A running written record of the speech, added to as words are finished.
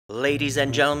Ladies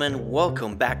and gentlemen,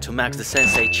 welcome back to Max the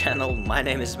Sensei channel. My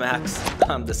name is Max,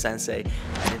 I'm the Sensei,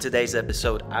 and in today's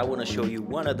episode I want to show you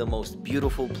one of the most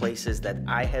beautiful places that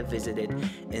I have visited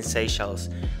in Seychelles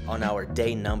on our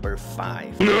day number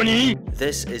 5. NANI?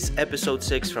 This is episode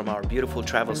 6 from our beautiful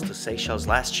travels to Seychelles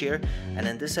last year, and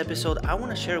in this episode I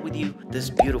want to share with you this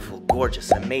beautiful,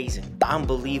 gorgeous, amazing,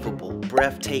 unbelievable,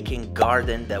 breathtaking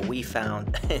garden that we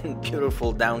found in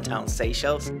beautiful downtown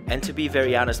Seychelles. And to be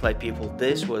very honest, my people,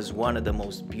 this was one of the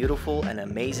most beautiful and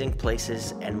amazing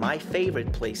places and my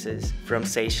favorite places from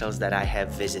Seychelles that I have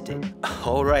visited.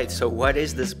 Alright, so what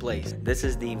is this place? This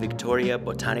is the Victoria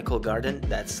Botanical Garden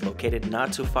that's located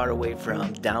not too far away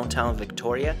from downtown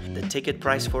Victoria. The ticket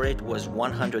price for it was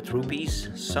 100 rupees,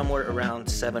 somewhere around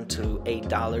 $7 to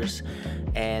 $8,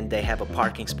 and they have a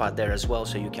parking spot there as well,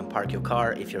 so you can park your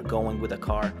car if you're going with a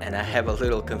car. And I have a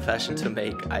little confession to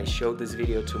make. I showed this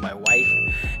video to my wife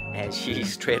and she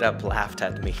straight up laughed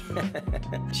at me.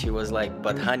 She was like,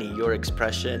 "But honey, your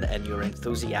expression and your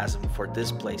enthusiasm for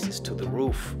this place is to the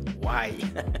roof. Why?"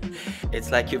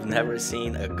 It's like you've never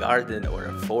seen a garden or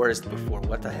a forest before.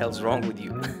 What the hell's wrong with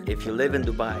you? If you live in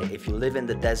Dubai, if you live in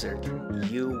the desert,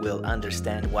 you will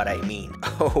understand what I mean.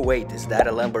 Oh wait, is that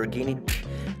a Lamborghini?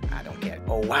 I don't care.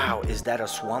 Oh wow, is that a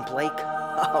swamp lake?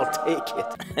 I'll take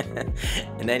it.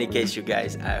 In any case, you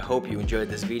guys, I hope you enjoyed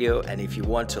this video, and if you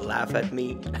want to laugh at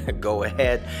me, go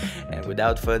ahead. And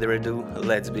without further ado,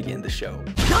 let's begin the show.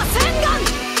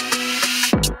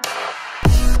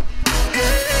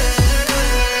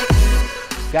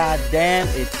 God damn,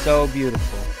 it's so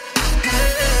beautiful.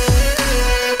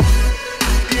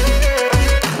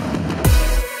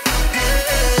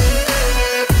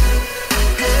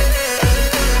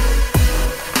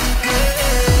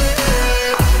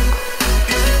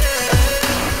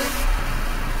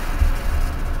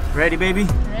 Ready, baby?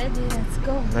 Ready, let's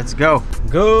go. Let's go.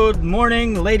 Good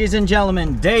morning, ladies and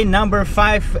gentlemen. Day number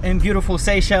 5 in beautiful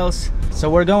Seychelles.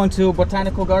 So we're going to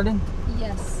Botanical Garden?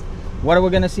 Yes. What are we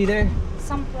gonna see there?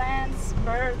 Some plants,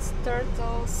 birds,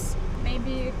 turtles,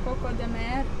 maybe coco de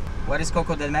mer. What is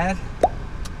coco de mer?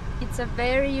 It's a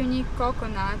very unique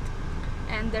coconut,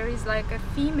 and there is like a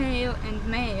female and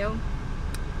male,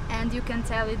 and you can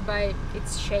tell it by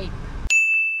its shape.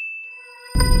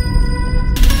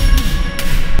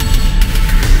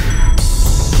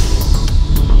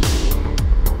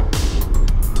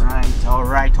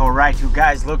 All right, you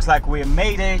guys, looks like we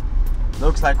made it.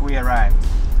 Looks like we arrived.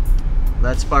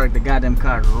 Let's park the goddamn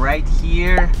car right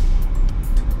here.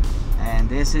 And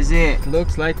this is it.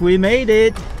 Looks like we made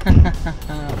it.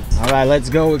 All right, let's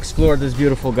go explore this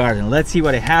beautiful garden. Let's see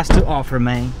what it has to offer,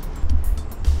 man.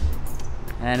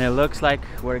 And it looks like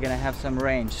we're gonna have some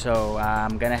rain, so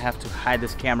I'm gonna have to hide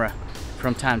this camera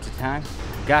from time to time.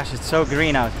 Gosh, it's so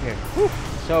green out here. Whew.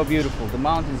 So beautiful. The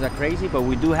mountains are crazy, but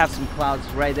we do have some clouds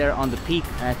right there on the peak,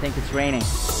 and I think it's raining.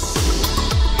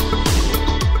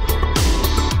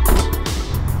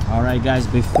 All right, guys,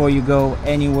 before you go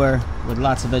anywhere with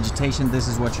lots of vegetation, this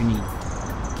is what you need.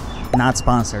 Not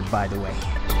sponsored, by the way.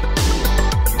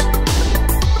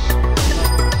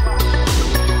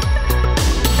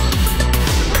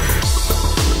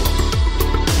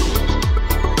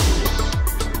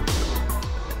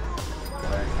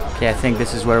 Okay, I think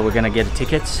this is where we're gonna get the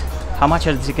tickets. How much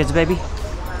are the tickets, baby?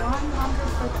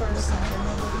 100 per person.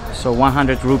 So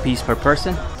 100 rupees per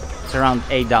person. It's around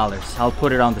 $8. I'll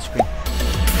put it on the screen.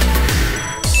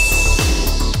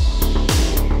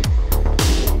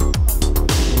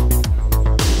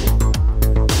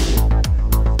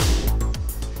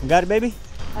 You got it, baby?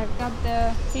 I've got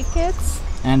the tickets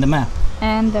And the map.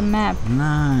 and the map.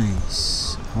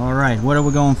 Nice. All right, where are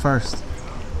we going first?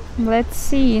 Let's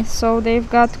see. So they've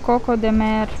got coco de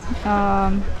mer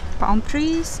palm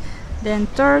trees, then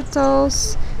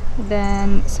turtles,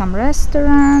 then some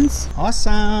restaurants.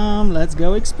 Awesome. Let's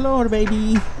go explore,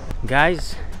 baby.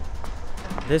 Guys,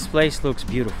 this place looks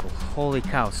beautiful. Holy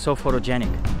cow, so photogenic.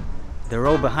 The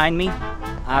road behind me,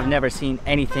 I've never seen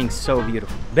anything so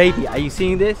beautiful. Baby, are you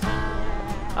seeing this?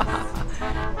 Look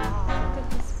at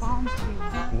this palm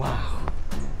tree. Wow.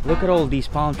 Look at all these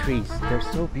palm trees. They're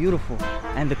so beautiful.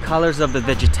 And the colors of the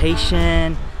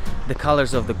vegetation, the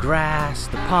colors of the grass,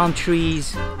 the palm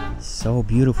trees. So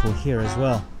beautiful here as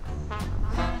well.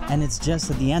 And it's just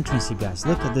at the entrance, you guys.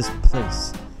 Look at this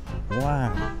place.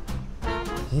 Wow.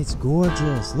 It's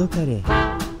gorgeous. Look at it.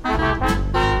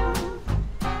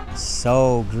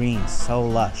 So green, so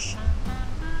lush.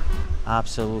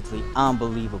 Absolutely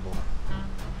unbelievable.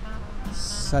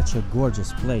 Such a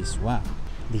gorgeous place. Wow.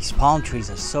 These palm trees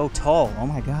are so tall. Oh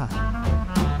my God.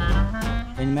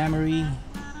 In memory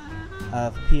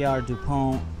of P.R.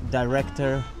 Dupont,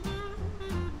 director,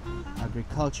 a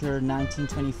Agriculture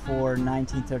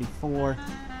 1924-1934,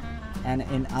 and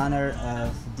in honor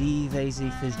of D. Vesey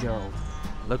Fitzgerald.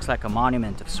 Looks like a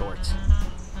monument of sorts.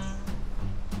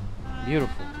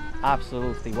 Beautiful,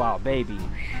 absolutely wow, baby.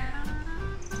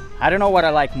 I don't know what I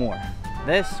like more,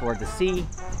 this or the sea,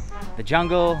 the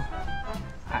jungle.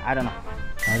 I don't know.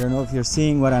 I don't know if you're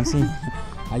seeing what I'm seeing.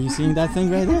 Are you seeing that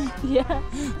thing right there? Yeah.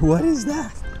 What is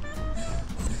that?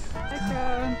 Like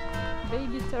a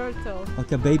baby turtle.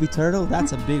 Like a baby turtle?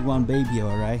 That's a big one, baby,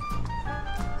 all right.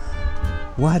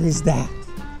 What is that?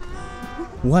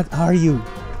 What are you?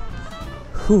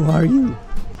 Who are you?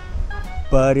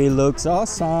 But it looks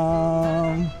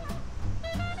awesome.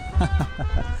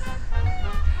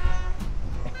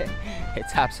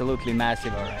 It's absolutely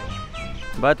massive, all right.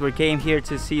 But we came here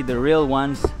to see the real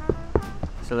ones,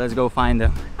 so let's go find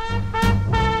them.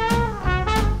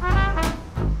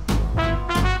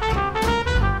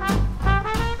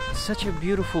 Such a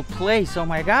beautiful place, oh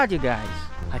my god, you guys.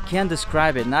 I can't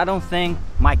describe it, and I don't think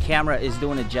my camera is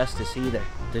doing it justice either.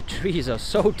 The trees are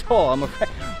so tall, I'm afraid.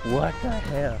 What the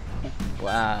hell?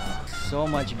 Wow, so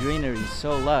much greenery,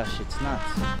 so lush, it's nuts.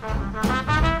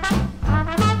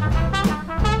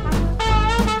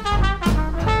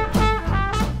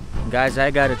 Guys, I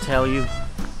gotta tell you,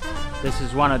 this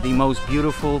is one of the most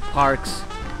beautiful parks,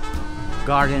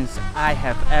 gardens I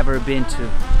have ever been to.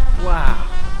 Wow,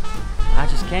 I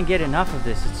just can't get enough of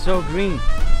this. It's so green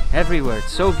everywhere,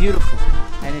 it's so beautiful,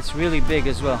 and it's really big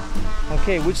as well.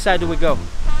 Okay, which side do we go?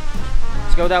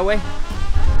 Let's go that way?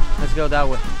 Let's go that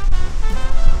way.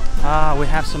 Ah, we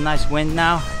have some nice wind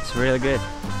now. It's really good.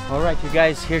 All right, you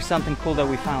guys, here's something cool that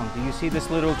we found. Do you see this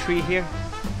little tree here?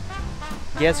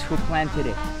 Guess who planted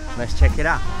it? Let's check it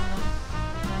out.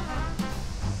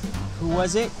 Who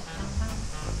was it?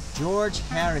 George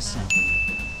Harrison,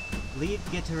 lead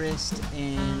guitarist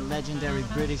in legendary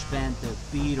British band The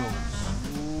Beatles.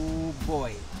 Ooh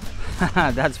boy.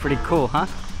 That's pretty cool, huh?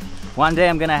 One day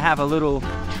I'm gonna have a little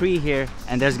tree here,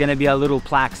 and there's gonna be a little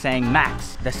plaque saying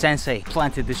Max, the sensei,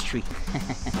 planted this tree.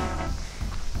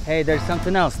 Hey, there's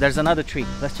something else. There's another tree.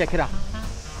 Let's check it out.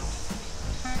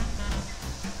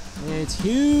 It's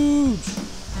huge.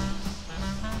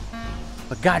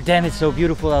 But goddamn, it's so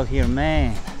beautiful out here,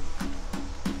 man.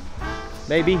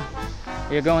 Baby,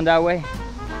 you're going that way?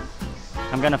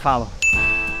 I'm gonna follow.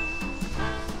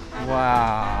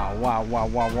 Wow, wow, wow,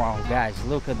 wow, wow. Guys,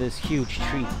 look at this huge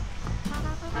tree.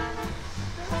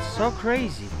 It's so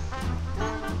crazy.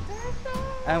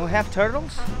 And we have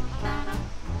turtles?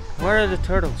 Where are the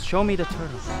turtles? Show me the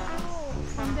turtles.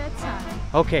 From that side.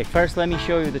 Okay, first let me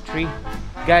show you the tree.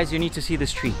 Guys, you need to see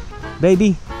this tree.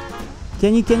 Baby,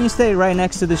 can you stay right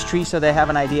next to this tree so they have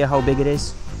an idea how big it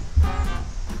is?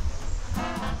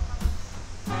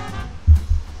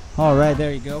 All right,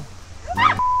 there you go.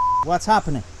 What's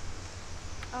happening?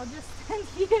 I'll just stand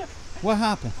here. What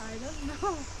happened? I don't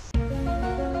know.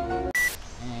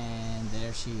 And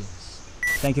there she is.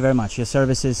 Thank you very much. Your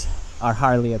services are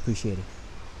highly appreciated.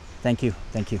 Thank you,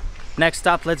 thank you. Next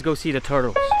stop, let's go see the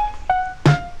turtles.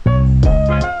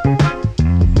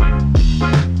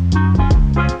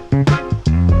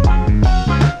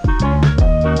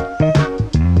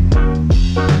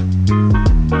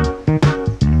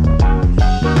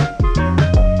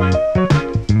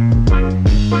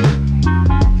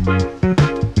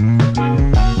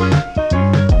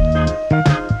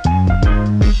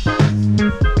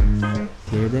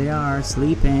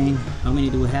 Sleeping. How many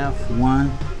do we have?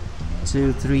 1,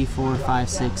 2, 3, 4, 5,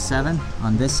 6, 7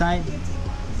 on this side.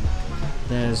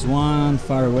 There's one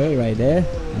far away right there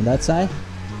on that side.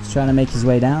 He's trying to make his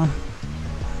way down.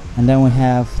 And then we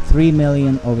have 3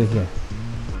 million over here.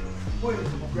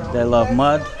 They love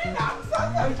mud.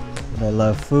 They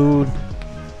love food.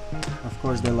 Of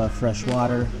course, they love fresh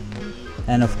water.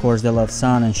 And of course, they love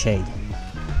sun and shade.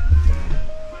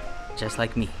 Just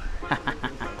like me.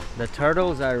 The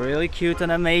turtles are really cute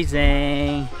and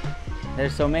amazing.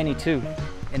 There's so many too.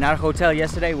 In our hotel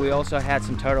yesterday, we also had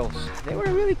some turtles. They were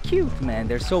really cute, man.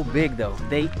 They're so big though.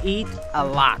 They eat a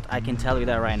lot, I can tell you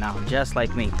that right now, just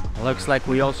like me. Looks like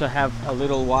we also have a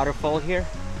little waterfall here,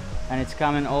 and it's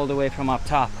coming all the way from up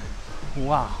top.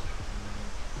 Wow.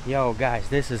 Yo, guys,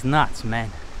 this is nuts,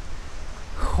 man.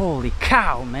 Holy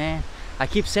cow, man. I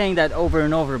keep saying that over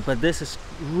and over, but this is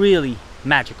really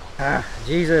magical. Ah,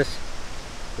 Jesus.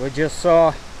 We just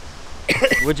saw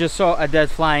a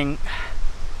dead flying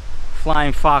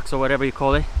fox, or whatever you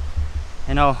call it.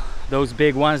 You know, those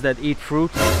big ones that eat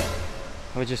fruit.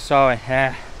 We just saw it.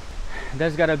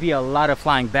 There's gotta be a lot of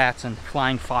flying bats and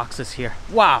flying foxes here.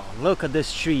 Wow, look at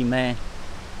this tree, man.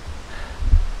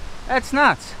 That's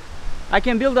nuts. I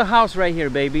can build a house right here,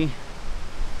 baby.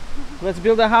 Let's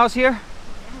build a house here.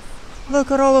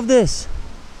 Look at all of this.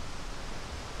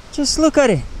 Just look at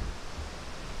it.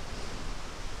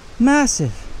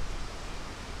 Massive.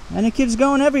 And it keeps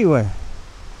going everywhere.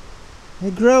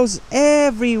 It grows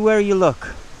everywhere you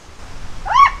look.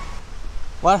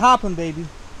 What happened, baby?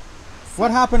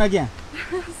 What happened again?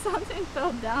 Something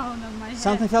fell down on my head.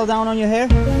 Something fell down on your hair?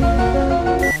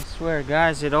 I swear,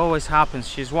 guys, it always happens.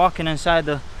 She's walking inside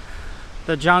the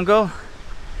jungle,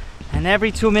 and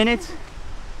every 2 minutes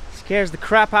scares the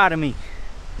crap out of me.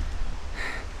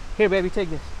 Here, baby, take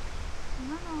this.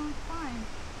 No, it's fine.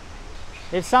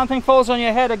 If something falls on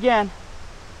your head again,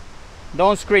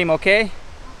 don't scream, okay?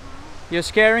 You're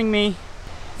scaring me.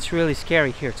 It's really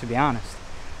scary here, to be honest.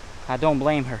 I don't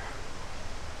blame her.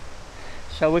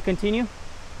 Shall we continue?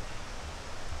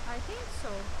 I think so.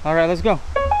 All right, let's go.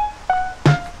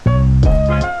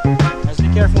 Let's be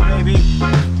careful, baby.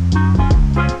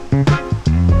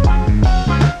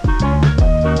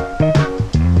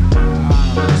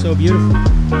 Wow, that's so beautiful.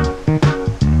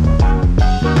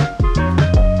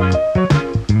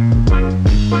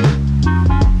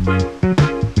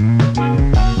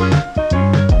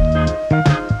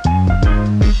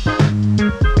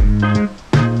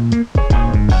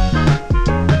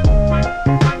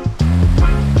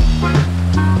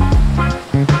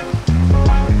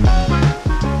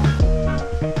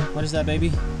 What is that,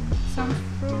 baby? Some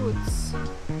fruits.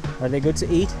 Are they good to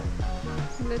eat?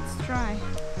 Let's try.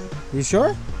 You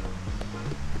sure?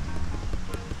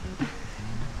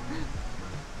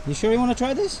 You sure you want to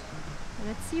try this?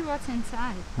 Let's see what's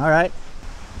inside. All right.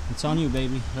 It's on you,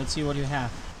 baby. Let's see what you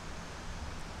have.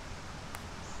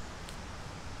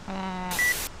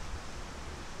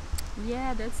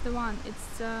 Yeah, that's the one.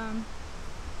 It's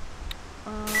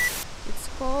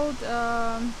called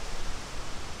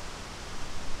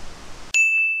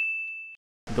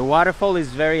The waterfall is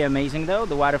very amazing though.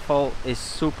 The waterfall is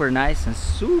super nice and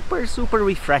super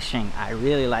refreshing. I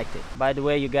really liked it. By the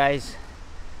way, you guys,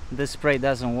 this spray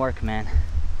doesn't work, man.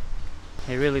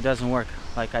 It really doesn't work.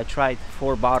 Like, I tried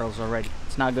 4 bottles already.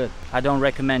 It's not good. I don't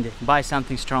recommend it. Buy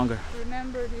something stronger.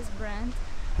 remember this brand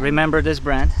Remember this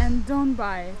brand. and don't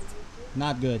buy it.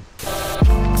 Not good.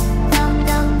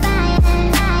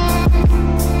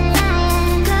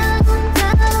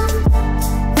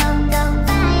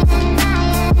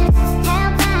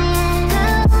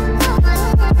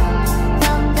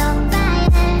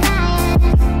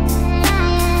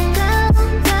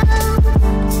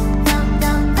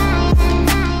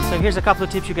 Here's a couple of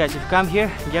tips, you guys. If you come here,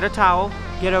 get a towel,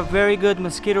 get a very good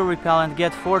mosquito repellent,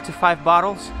 get 4 to 5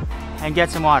 bottles, and get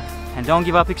some water. And don't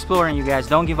give up exploring, you guys.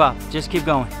 Don't give up. Just keep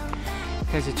going,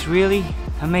 because it's really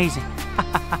amazing.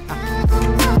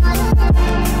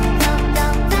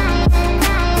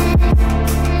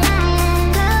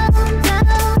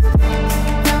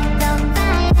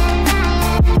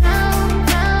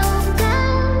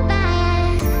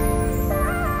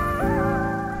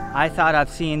 I thought I've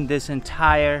seen this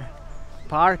entire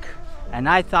park, and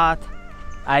I thought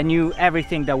I knew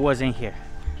everything that was in here.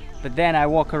 But then I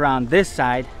walk around this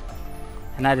side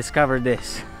and I discovered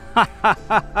this.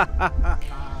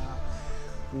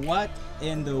 What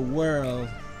in the world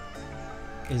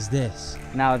is this?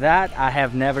 Now that I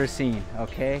have never seen,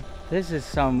 okay? This is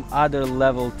some other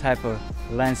level type of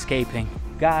landscaping.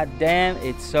 God damn,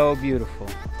 it's so beautiful.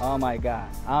 Oh my God,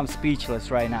 I'm speechless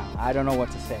right now. I don't know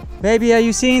what to say. Baby, are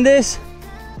you seeing this?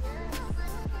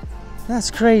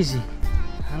 That's crazy.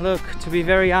 And look, to be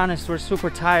very honest, we're super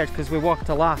tired because we walked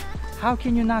a lot. How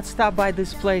can you not stop by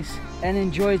this place and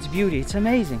enjoy its beauty? It's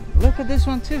amazing. Look at this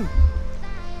one too.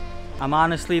 I'm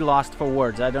honestly lost for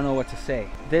words. I don't know what to say.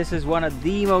 This is one of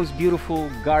the most beautiful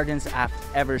gardens I've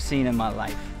ever seen in my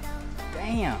life.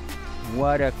 Damn,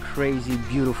 what a crazy,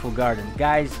 beautiful garden.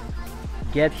 Guys,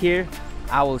 get here.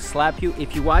 I will slap you.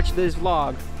 If you watch this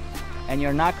vlog and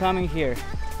you're not coming here,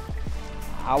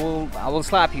 I will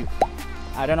slap you.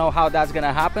 I don't know how that's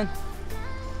gonna happen,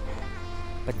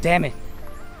 but damn it.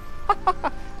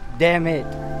 Damn it.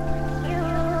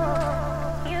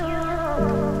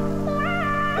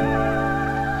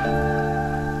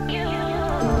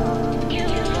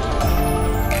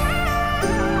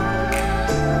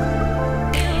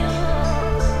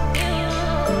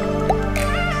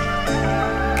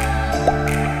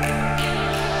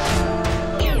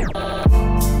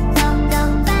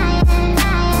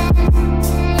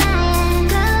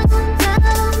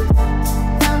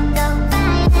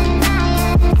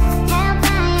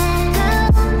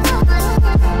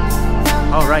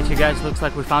 Alright, you guys, looks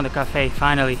like we found a cafe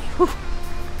finally. Whew.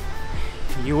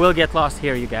 You will get lost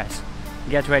here, you guys.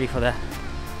 Get ready for that.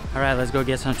 Alright, let's go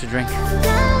get something to drink.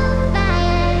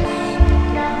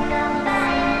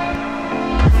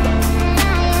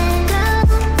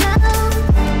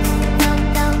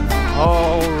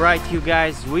 right, you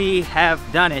guys, we have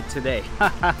done it today.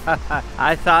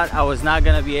 I thought I was not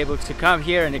gonna be able to come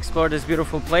here and explore this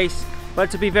beautiful place,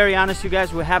 but to be very honest, you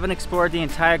guys, we haven't explored the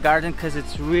entire garden because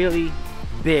it's really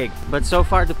big. But so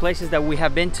far the places that we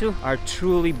have been to are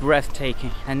truly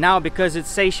breathtaking. And now, because it's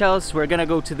Seychelles, we're gonna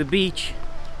go to the beach,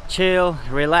 chill,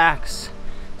 relax,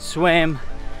 swim,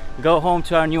 go home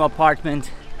to our new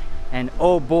apartment, and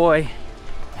oh boy,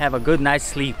 have a good night's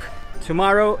sleep.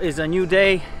 Tomorrow is a new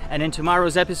day, and in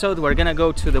tomorrow's episode we're gonna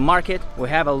go to the market. We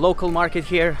have a local market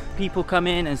here. People come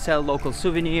in and sell local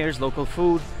souvenirs, local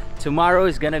food. Tomorrow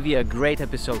is gonna be a great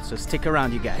episode, so stick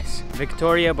around, you guys.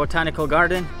 Victoria Botanical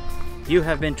Garden, you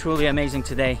have been truly amazing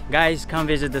today. Guys, come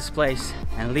visit this place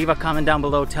and leave a comment down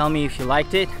below. Tell me if you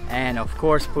liked it, and of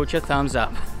course put your thumbs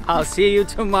up. I'll see you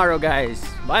tomorrow, guys.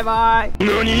 Bye bye.